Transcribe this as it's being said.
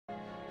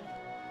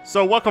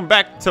So welcome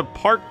back to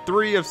part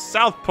 3 of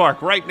South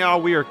Park. Right now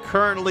we are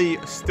currently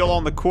still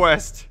on the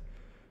quest.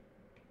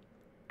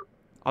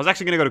 I was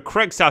actually going to go to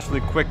Craig's house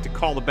really quick to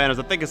call the banners.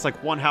 I think it's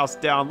like one house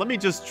down. Let me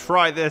just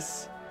try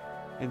this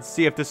and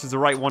see if this is the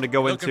right one to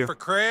go into. Looking for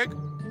Craig?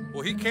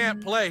 Well, he can't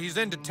play. He's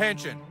in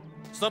detention.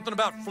 Something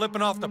about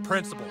flipping off the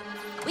principal.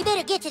 We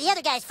better get to the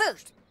other guys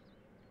first.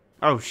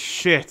 Oh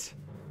shit.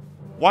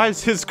 Why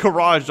is his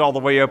garage all the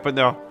way open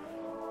though?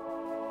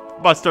 I'm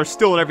about to start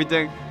stealing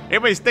everything.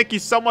 Anyways, thank you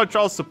so much for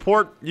all the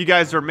support. You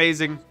guys are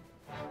amazing.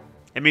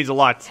 It means a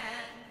lot.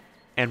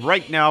 And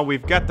right now,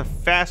 we've got the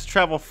fast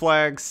travel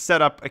flags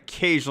set up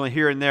occasionally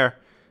here and there.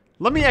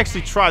 Let me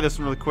actually try this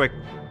one really quick.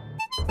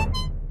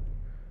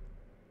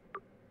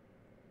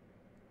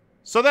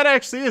 So that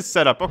actually is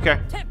set up.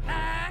 Okay.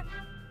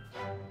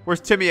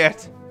 Where's Timmy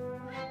at?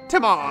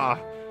 Timmy! I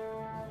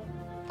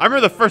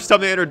remember the first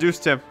time they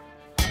introduced him.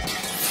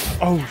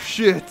 Oh,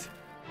 shit.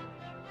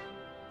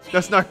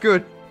 That's not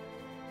good.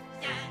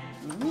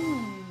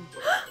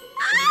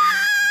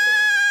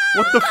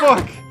 What the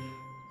fuck?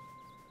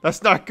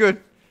 That's not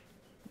good.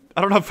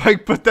 I don't know if I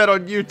can put that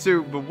on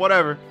YouTube, but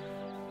whatever.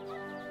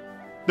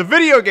 The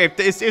video game,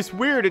 it's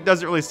weird. It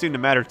doesn't really seem to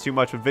matter too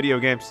much with video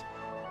games.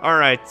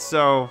 Alright,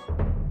 so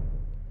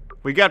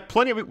we got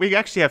plenty of, we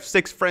actually have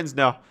 6 friends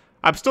now.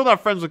 I'm still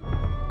not friends with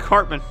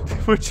Cartman,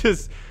 which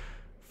is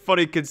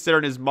funny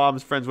considering his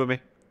mom's friends with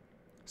me.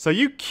 So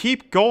you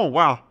keep going.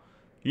 Wow.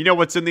 You know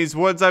what's in these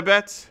woods, I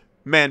bet?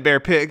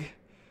 ManBearPig.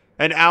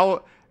 And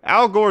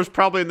Al Gore's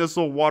probably in this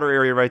little water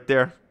area right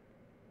there.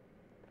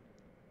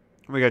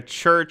 We got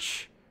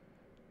church.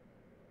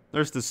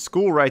 There's the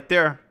school right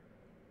there.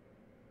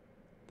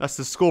 That's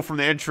the school from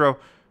the intro.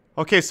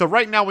 Okay, so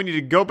right now we need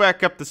to go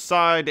back up the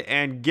side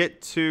and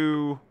get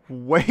to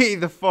way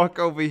the fuck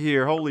over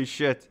here. Holy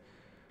shit.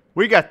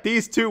 We got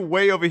these two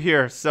way over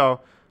here.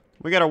 So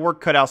we got our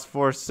work cut out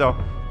for us. So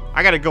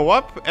I got to go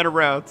up and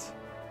around.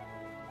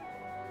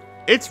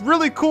 It's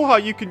really cool how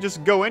you can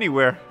just go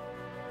anywhere.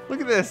 Look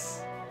at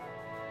this.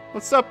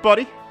 What's up,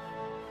 buddy?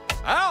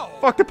 Ow!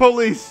 Fuck the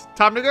police.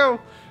 Time to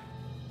go.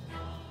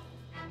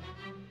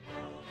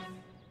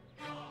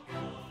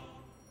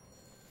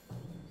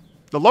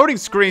 The loading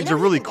screens are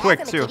really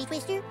quick, too.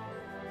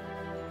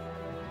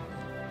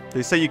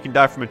 They say you can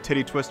die from a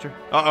titty twister.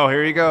 Uh-oh,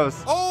 here he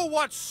goes. Oh,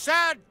 what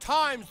sad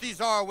times these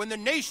are when the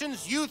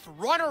nation's youth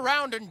run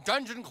around in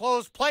dungeon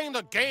clothes playing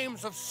the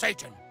games of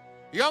Satan.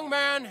 Young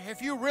man,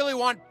 if you really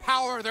want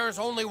power, there's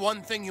only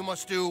one thing you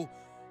must do.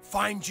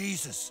 Find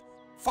Jesus.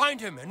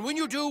 Find him, and when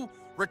you do,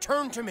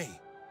 return to me.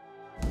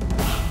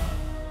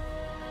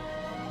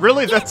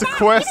 Really? That's a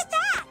quest? Give it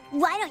back!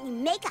 Why don't you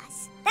make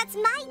us? That's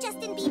my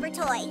Justin Bieber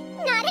toy.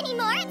 Not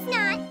anymore, it's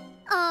not.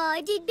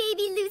 Aw, did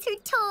baby lose her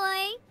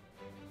toy?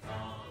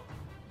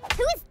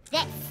 Who is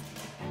this?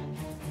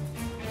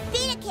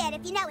 Feed a kid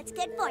if you know it's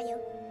good for you.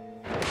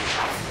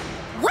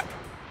 What?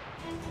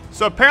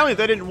 So apparently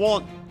they didn't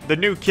want the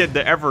new kid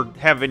to ever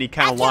have any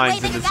kind of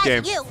lines in this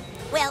game. You.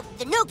 Well,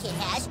 the new kid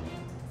has.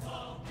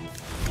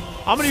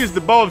 I'm gonna use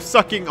the bow of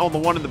sucking on the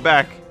one in the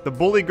back. The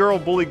bully girl.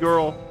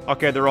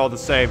 Okay, they're all the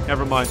same.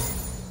 Never mind.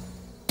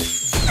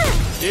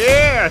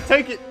 Yeah,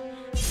 take it.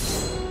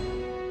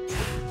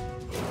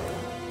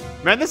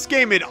 Man, this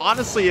game, it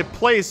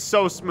plays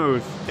so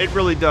smooth. It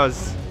really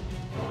does.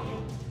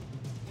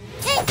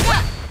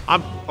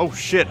 Oh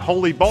shit,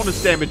 holy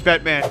bonus damage,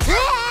 Batman.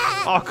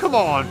 Oh, come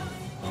on.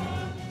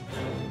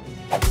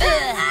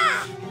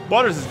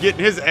 Butters is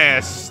getting his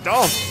ass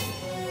stomped.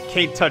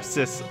 Can't touch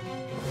this.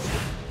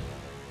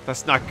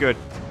 That's not good.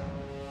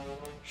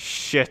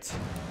 Shit.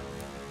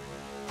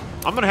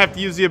 I'm gonna have to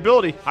use the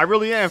ability. I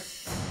really am.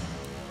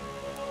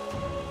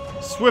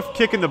 Swift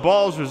kick in the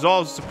balls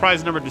resolves a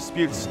surprising number of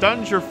disputes.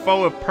 Stuns your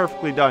foe if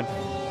perfectly done.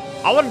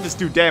 I want to just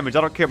do damage.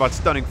 I don't care about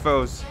stunning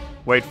foes.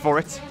 Wait for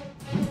it.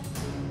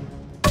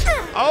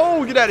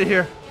 Oh, get out of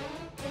here.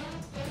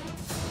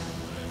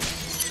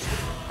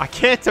 I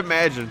can't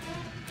imagine.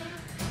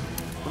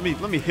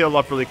 Let me heal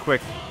up really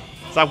quick.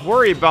 So I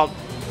worry about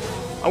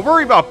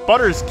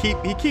Butters.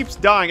 He keeps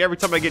dying every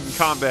time I get in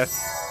combat.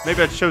 Maybe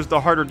that shows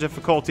the harder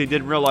difficulty.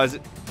 Didn't realize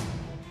it.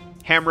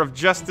 Hammer of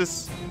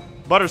Justice.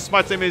 Butters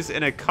smites enemies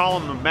in a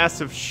column of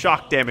massive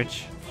shock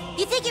damage.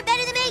 You think you're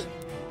better than me?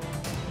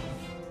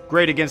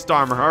 Great against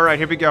armor. All right,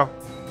 here we go.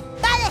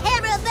 By the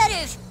hammer of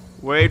Butters.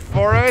 Wait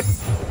for it.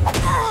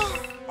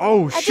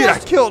 Oh shit! I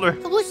killed her.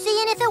 We're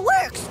seeing if it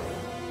works.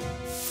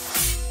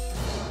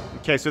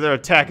 Okay, so their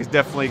attack is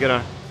definitely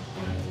gonna.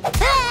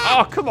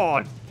 Oh, come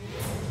on.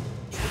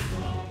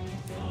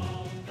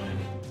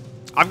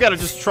 I've got to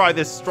just try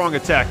this strong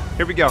attack.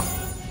 Here we go.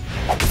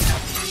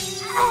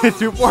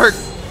 It worked.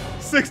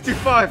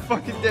 65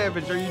 fucking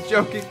damage. Are you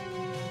joking?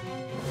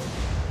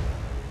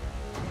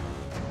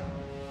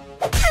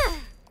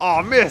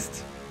 Oh,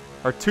 missed.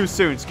 Or too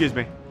soon, excuse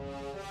me.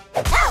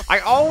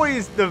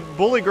 The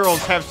bully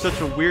girls have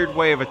such a weird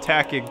way of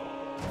attacking.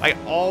 I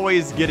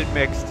always get it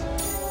mixed.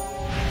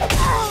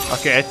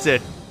 Okay, that's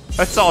it.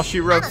 That's all she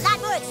wrote. I'm a lot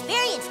more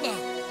experienced now.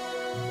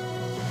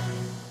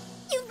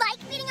 You like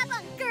beating up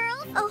on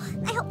girls? Oh,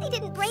 I hope they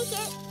didn't break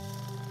it.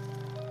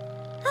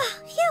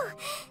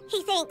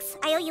 Hey, thanks.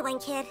 I owe you one,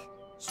 kid.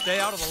 Stay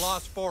out of the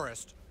Lost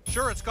Forest.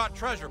 Sure, it's got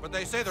treasure, but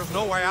they say there's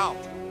no way out.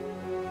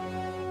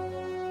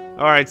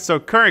 Alright, so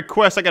current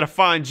quest, I gotta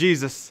find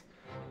Jesus.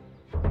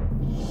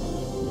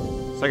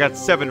 So I got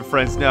 7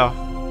 friends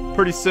now.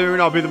 Pretty soon,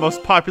 I'll be the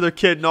most popular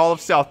kid in all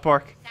of South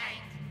Park.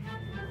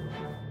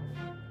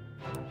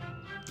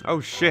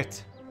 Oh,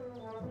 shit.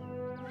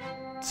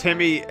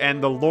 Timmy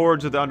and the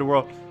Lords of the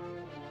Underworld.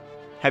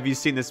 Have you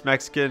seen this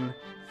Mexican?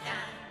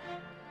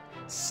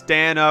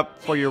 Stand up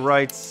for your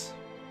rights.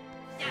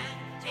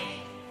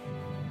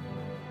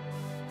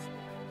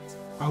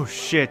 Oh,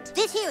 shit.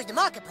 This here is the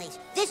marketplace.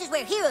 This is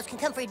where heroes can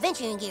come for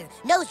adventuring gear,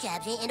 nose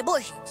jabs, and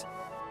abortions.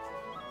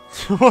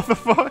 What the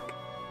fuck?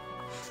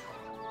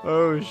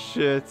 Oh,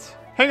 shit.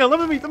 Hang on,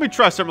 let me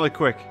try something really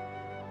quick.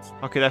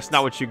 Okay, that's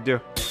not what you can do.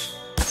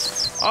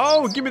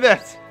 Oh, give me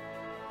that.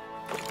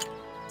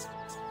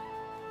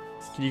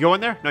 Can you go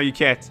in there? No, you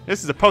can't.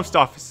 This is a post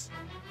office.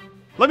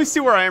 Let me see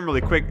where I am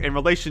really quick in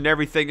relation to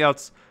everything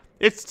else.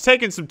 It's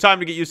taking some time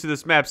to get used to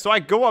this map. So I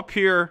go up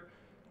here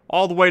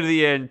all the way to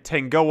the end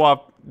and go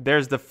up.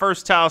 There's the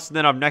first house, and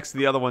then I'm next to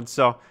the other one.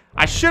 So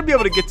I should be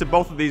able to get to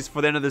both of these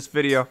for the end of this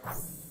video.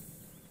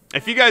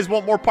 If you guys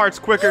want more parts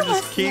quicker,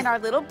 just keep... in our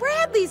little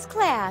Bradley's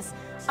class.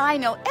 I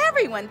know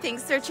everyone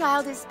thinks their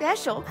child is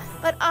special,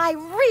 but I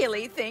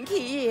really think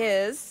he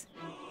is.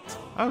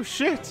 Oh,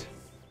 shit.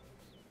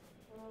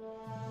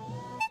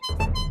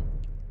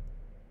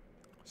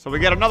 So we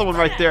got another one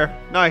right there.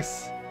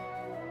 Nice.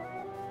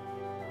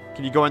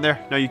 Can you go in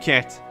there? No, you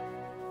can't.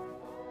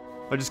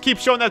 But just keep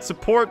showing that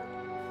support,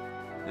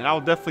 and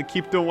I'll definitely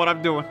keep doing what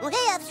I'm doing. Well,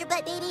 hey, Officer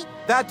Butt Baby.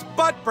 That's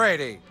Butt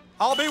Brady.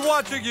 I'll be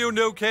watching you,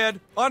 new kid,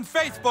 on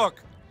Facebook.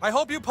 I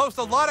hope you post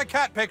a lot of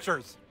cat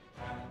pictures.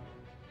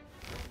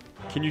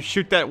 Can you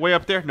shoot that way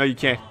up there? No, you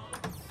can't.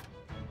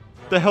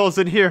 What the hell is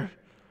in here?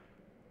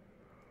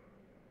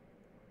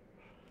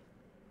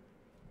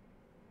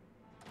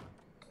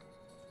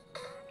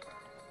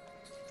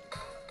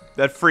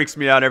 That freaks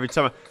me out every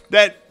time.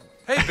 Hey,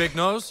 Big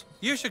Nose,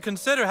 you should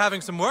consider having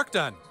some work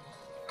done.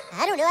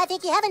 I don't know. I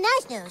think you have a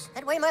nice nose.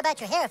 I'd worry more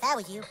about your hair if I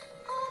was you.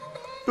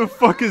 The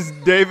fuck is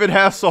David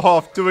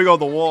Hasselhoff doing on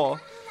the wall?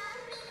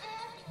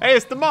 Hey,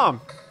 it's the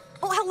mom.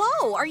 Oh,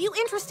 hello. Are you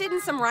interested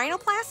in some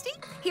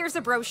rhinoplasty? Here's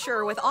a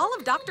brochure with all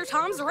of Dr.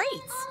 Tom's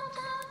rates.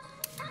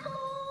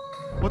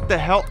 What the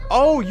hell?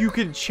 Oh, you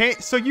can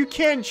change. So you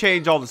can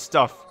change all the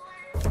stuff.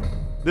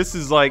 This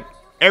is like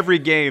every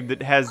game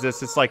that has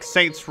this. It's like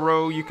Saints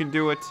Row. You can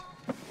do it.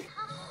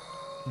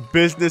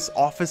 Business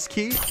office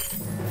key?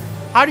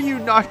 How do you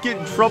not get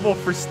in trouble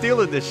for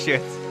stealing this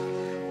shit?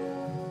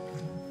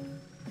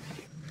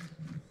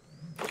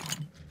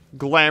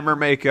 Glamour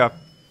makeup.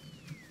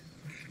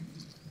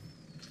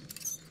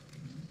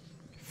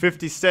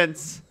 50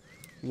 cents.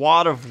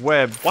 Wad of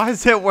web. Why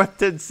is that worth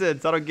 10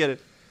 cents? I don't get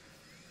it.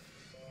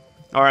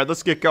 Alright,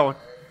 let's get going.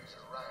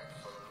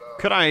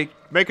 Could I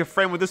make a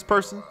friend with this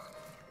person?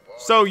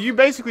 So you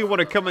basically want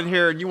to come in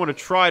here and you want to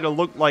try to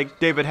look like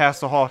David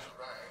Hasselhoff.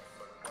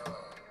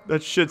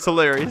 That shit's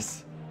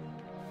hilarious.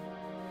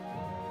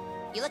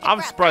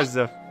 I'm surprised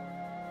though.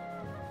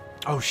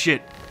 Oh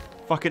shit.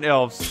 Fucking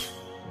elves.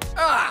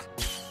 Ugh!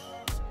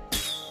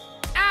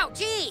 Ow,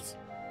 jeez!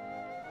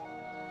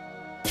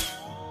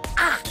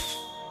 Ah!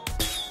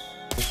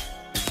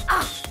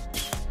 Ah!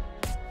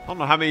 I don't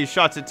know how many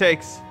shots it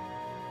takes.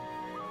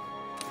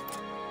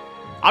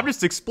 I'm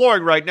just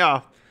exploring right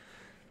now.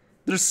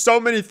 There's so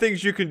many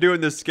things you can do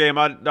in this game.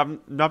 I'm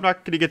not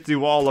going to get to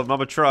do all of them. I'm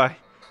going to try.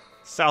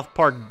 South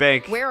Park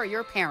Bank. Where are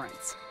your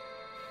parents?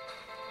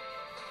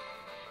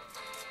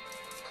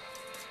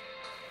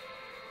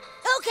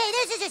 Okay,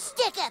 this is a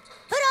stick-up.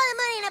 Put all the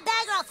money in a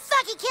bag or I'll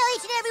fucking kill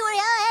each and every one.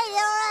 Oh, hey,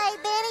 all right,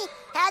 Benny.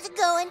 How's it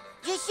going?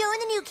 Just showing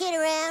the new kid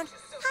around.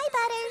 Hi,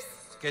 Butters.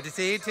 Good to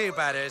see you too,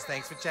 Butters.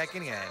 Thanks for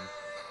checking in.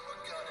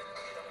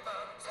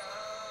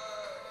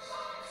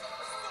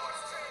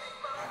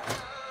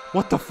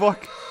 What the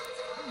fuck?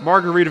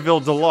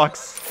 Margaritaville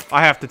Deluxe.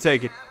 I have to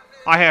take it.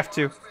 I have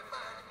to.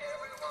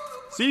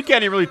 So you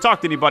can't even really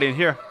talk to anybody in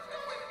here.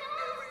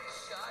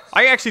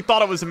 I actually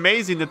thought it was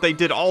amazing that they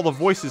did all the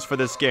voices for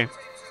this game.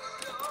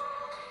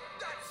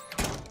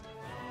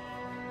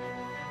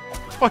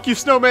 Fuck you,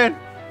 snowman!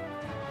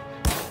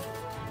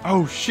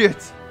 Oh,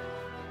 shit.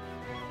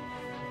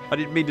 I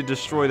didn't mean to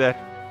destroy that.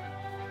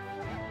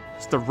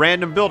 It's the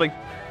random building.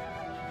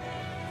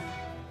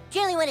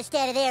 Generally want to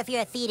stay out of there if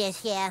you're a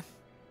fetus, yeah.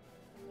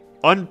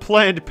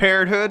 Unplanned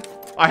Parenthood.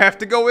 I have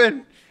to go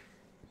in.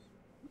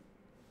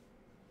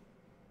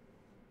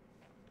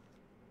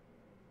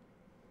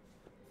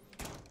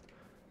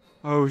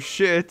 Oh,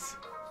 shit.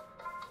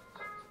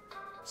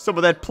 Some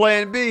of that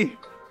Plan B.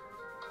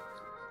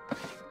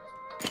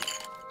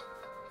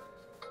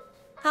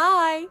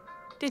 Hi.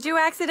 Did you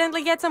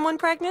accidentally get someone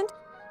pregnant?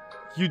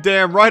 You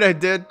damn right I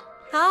did.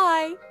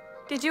 Hi.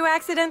 Did you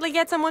accidentally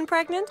get someone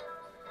pregnant?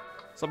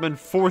 So I'm in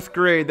 4th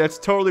grade. That's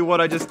totally what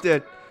I just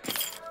did.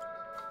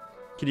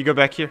 Can you go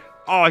back here?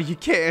 Oh, you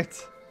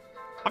can't.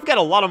 I've got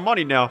a lot of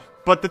money now.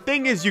 But the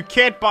thing is, you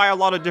can't buy a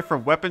lot of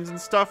different weapons and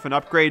stuff and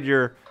upgrade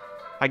your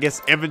I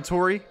guess,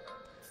 inventory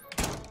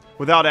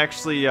without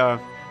actually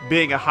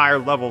being a higher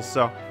level,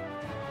 so.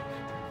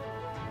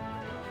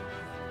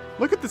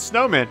 Look at the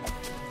snowman.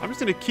 I'm just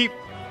gonna keep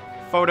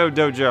Photo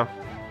Dojo.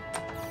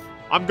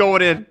 I'm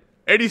going in.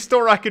 Any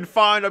store I can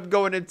find, I'm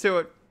going into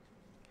it.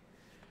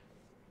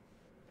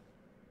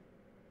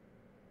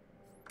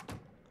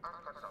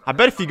 I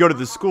bet if you go to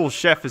the school,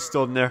 Chef is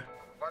still in there.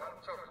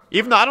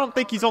 Even though I don't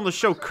think he's on the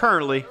show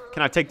currently.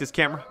 Can I take this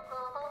camera?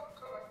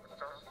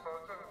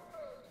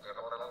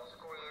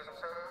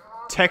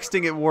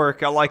 Texting at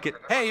work. I like it.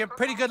 Hey, you're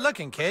pretty good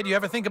looking, kid. You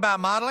ever think about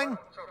modeling?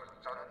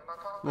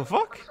 Well,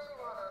 fuck.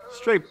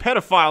 Straight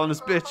pedophile in this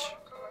bitch.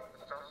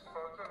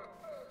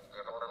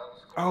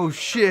 Oh,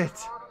 shit.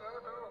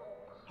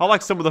 I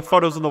like some of the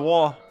photos on the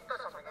wall.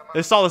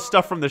 It's all the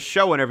stuff from the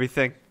show and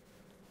everything.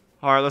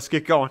 Alright, let's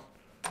get going.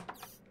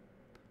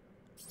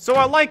 So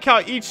I like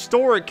how each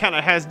store kind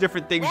of has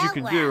different things you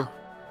can do.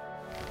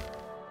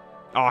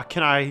 Oh, I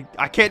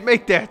can't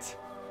make that.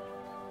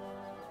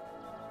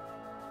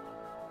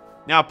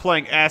 Now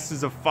playing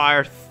Asses of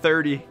Fire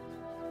 30.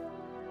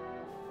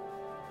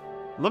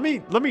 Let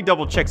me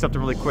double check something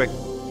really quick.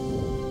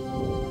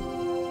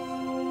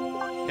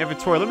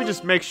 Inventory, let me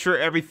just make sure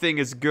everything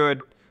is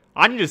good.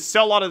 I need to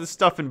sell a lot of this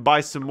stuff and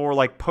buy some more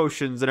like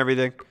potions and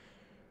everything.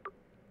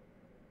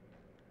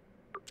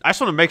 I just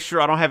want to make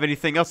sure I don't have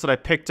anything else that I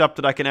picked up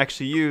that I can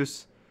actually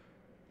use.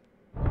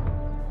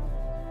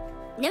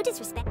 No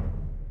disrespect.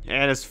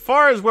 And as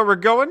far as where we're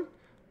going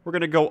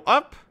to go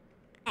up.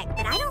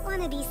 But I don't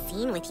want to be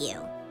seen with you.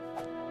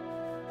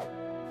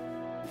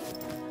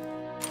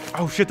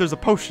 Oh shit, there's a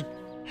potion.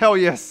 Hell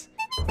yes.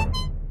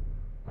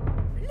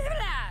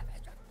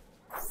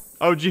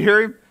 Oh, did you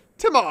hear him?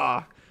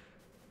 Timah!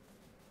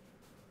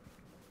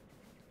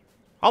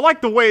 I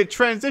like the way it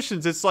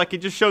transitions. It's like it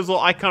just shows a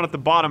little icon at the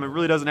bottom. It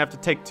really doesn't have to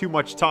take too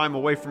much time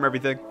away from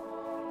everything.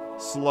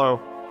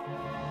 Slow.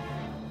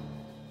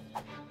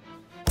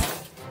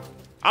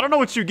 I don't know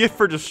what you get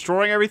for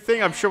destroying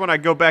everything. I'm sure when I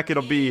go back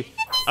it'll be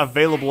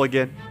available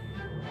again.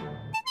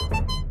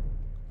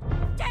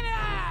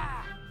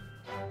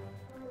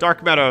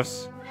 Dark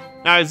Meadows.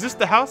 Now, is this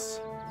the house?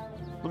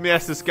 Let me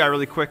ask this guy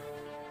really quick.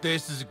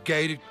 This is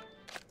gated.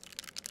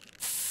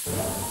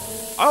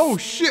 Oh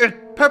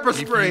shit! Pepper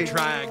spray! If you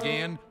try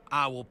again,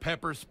 I will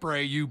pepper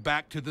spray you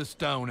back to the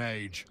Stone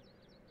Age.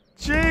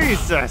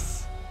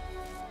 Jesus!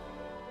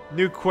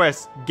 New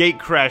quest, Gate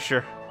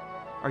Crasher.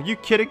 Are you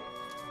kidding?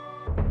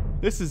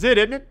 This is it,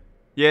 isn't it?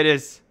 Yeah, it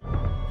is.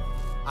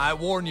 I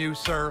warn you,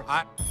 sir.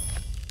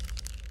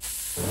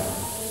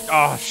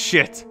 Oh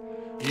shit!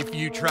 If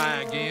you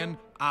try again,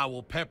 I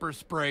will pepper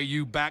spray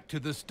you back to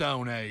the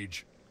Stone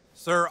Age.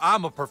 Sir,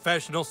 I'm a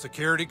professional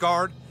security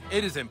guard.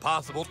 It is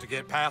impossible to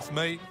get past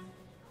me.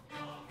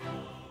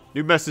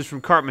 New message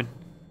from Cartman.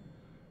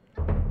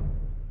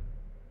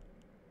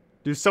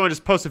 Dude, someone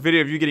just posted a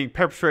video of you getting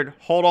pepper sprayed.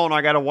 Hold on,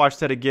 I gotta watch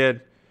that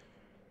again.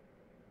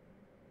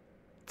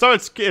 So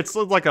it's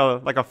like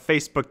a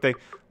Facebook thing.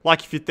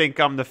 Like if you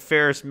think I'm the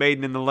fairest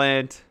maiden in the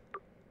land.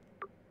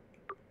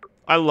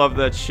 I love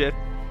that shit.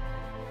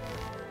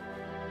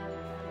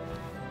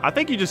 I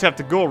think you just have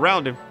to go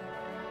around him.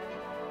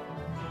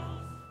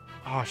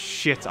 Oh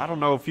shit, I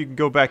don't know if you can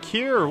go back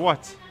here or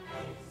what.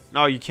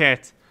 No, you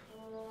can't.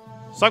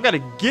 So I've got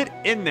to get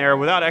in there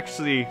without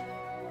actually...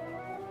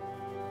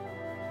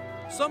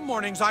 Some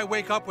mornings I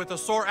wake up with a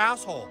sore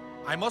asshole.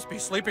 I must be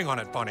sleeping on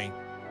it funny.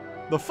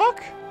 The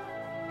fuck?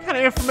 What kind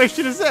of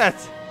information is that?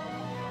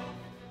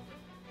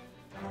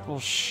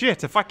 Well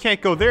shit, if I can't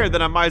go there,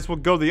 then I might as well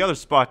go to the other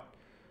spot.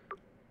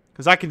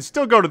 Because I can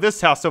still go to this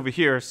house over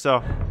here,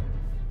 so...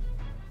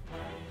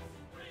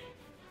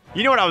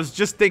 You know what, I was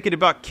just thinking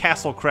about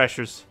Castle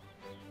Crashers.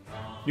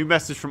 New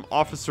message from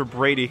Officer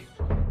Brady.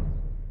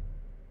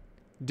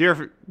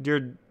 Dear...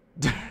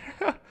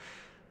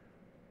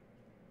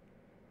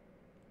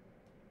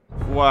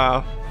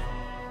 Wow.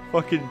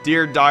 Fucking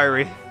Dear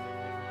Diary.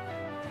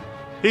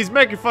 He's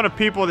making fun of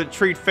people that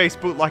treat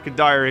Facebook like a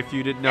diary, if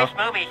you didn't know. This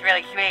movie's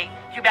really sweet.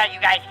 Too bad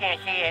you guys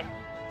can't see it.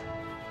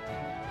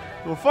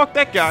 Well, fuck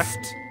that guy.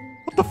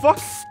 What the fuck?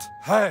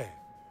 Hey,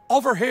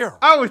 over here.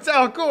 Oh, it's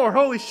Al Gore.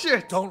 Holy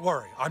shit. Don't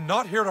worry, I'm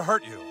not here to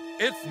hurt you.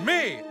 It's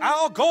me,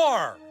 Al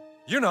Gore.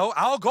 You know,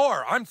 Al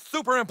Gore. I'm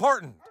super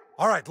important.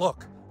 All right,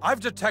 look. I've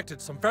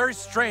detected some very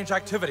strange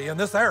activity in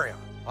this area.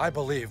 I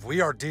believe we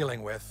are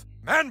dealing with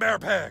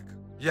ManBearPig.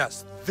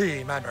 Yes,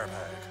 the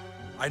ManBearPig.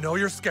 I know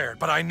you're scared,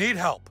 but I need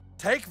help.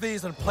 Take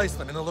these and place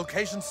them in the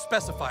location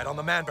specified on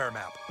the ManBear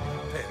map.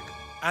 Pig.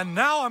 And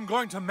now I'm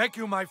going to make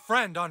you my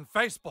friend on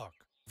Facebook.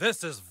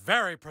 This is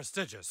very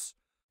prestigious.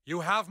 You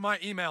have my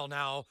email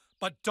now,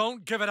 but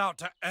don't give it out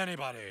to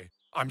anybody.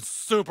 I'm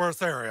super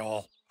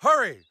serial.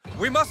 Hurry!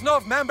 We must know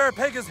if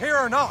ManBearPig is here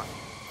or not.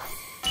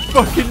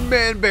 Fucking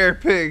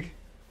ManBearPig.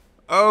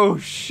 Oh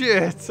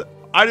shit.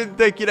 I didn't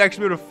think you'd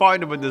actually be able to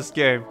find him in this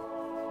game.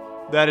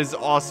 That is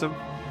awesome.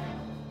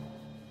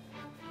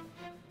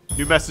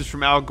 New message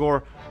from Al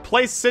Gore.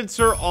 Place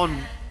sensor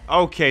on...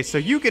 Okay, so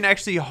you can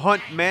actually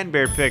hunt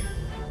ManBearPig.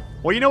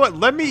 Well, you know what?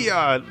 Let me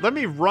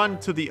run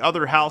to the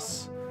other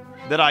house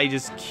that I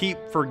just keep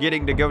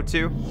forgetting to go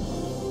to.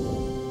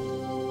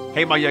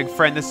 Hey, my young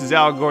friend, this is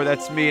Al Gore.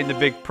 That's me in the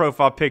big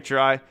profile picture.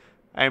 I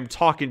am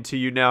talking to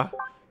you now.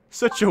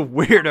 Such a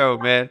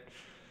weirdo, man.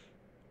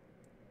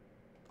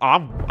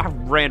 Oh, I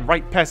ran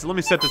right past it. Let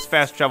me set this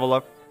fast travel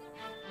up.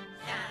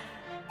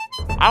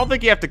 I don't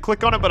think you have to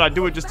click on it, but I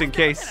do it just in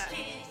case.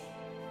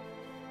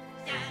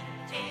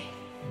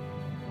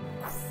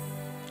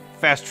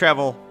 Fast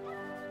travel.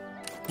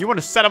 You want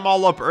to set them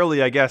all up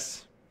early, I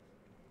guess.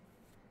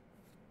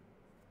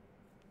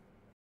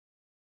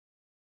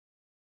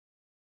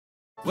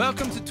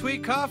 Welcome to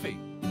Tweak Coffee.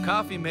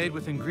 Coffee made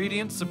with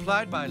ingredients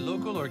supplied by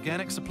local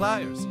organic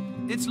suppliers.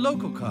 It's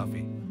local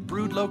coffee,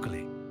 brewed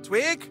locally.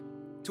 Tweak?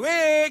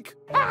 Tweak!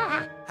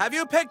 Have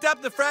you picked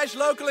up the fresh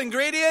local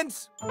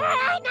ingredients?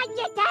 Not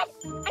yet, Dad.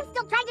 I'm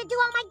still trying to do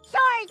all my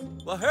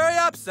chores. Well, hurry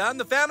up, son.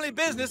 The family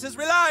business is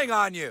relying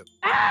on you.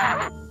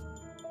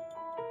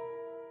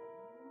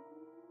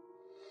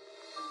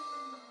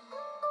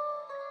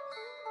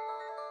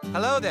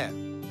 Hello there.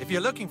 If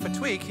you're looking for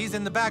Tweak, he's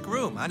in the back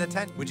room,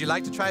 unattended. Would you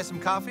like to try some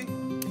coffee?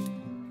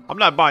 I'm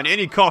not buying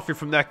any coffee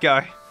from that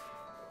guy.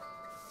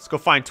 Let's go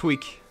find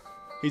Tweak.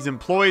 He's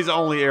employees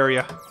only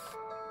area.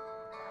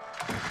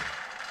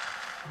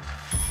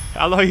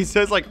 I love he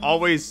says like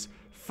always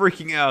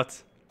freaking out.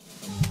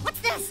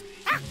 What's this?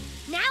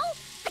 Now?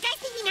 The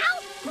guys need me now?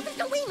 Well, there's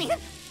no way, man.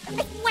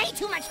 It's way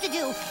too much to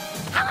do.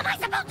 How am I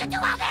supposed to do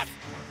all this?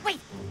 Wait,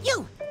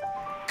 you!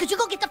 Could you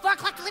go get the 4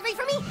 o'clock delivery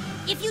for me?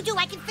 If you do,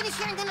 I can finish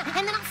here and then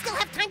I'll still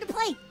have time to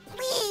play.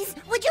 Please,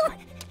 would you?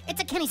 It's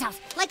at Kenny's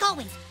house, like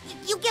always.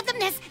 You give them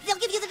this, they'll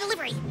give you the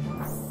delivery.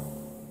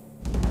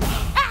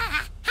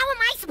 How am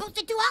I supposed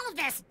to do all of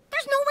this?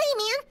 There's no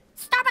way, man.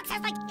 Starbucks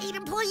has like 8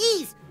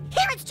 employees.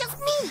 Here it's just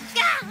me.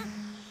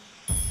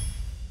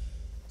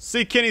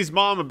 See Kenny's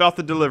mom about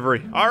the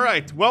delivery.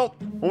 Alright, well,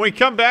 when we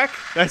come back,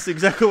 that's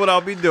exactly what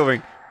I'll be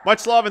doing.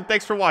 Much love and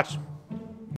thanks for watching.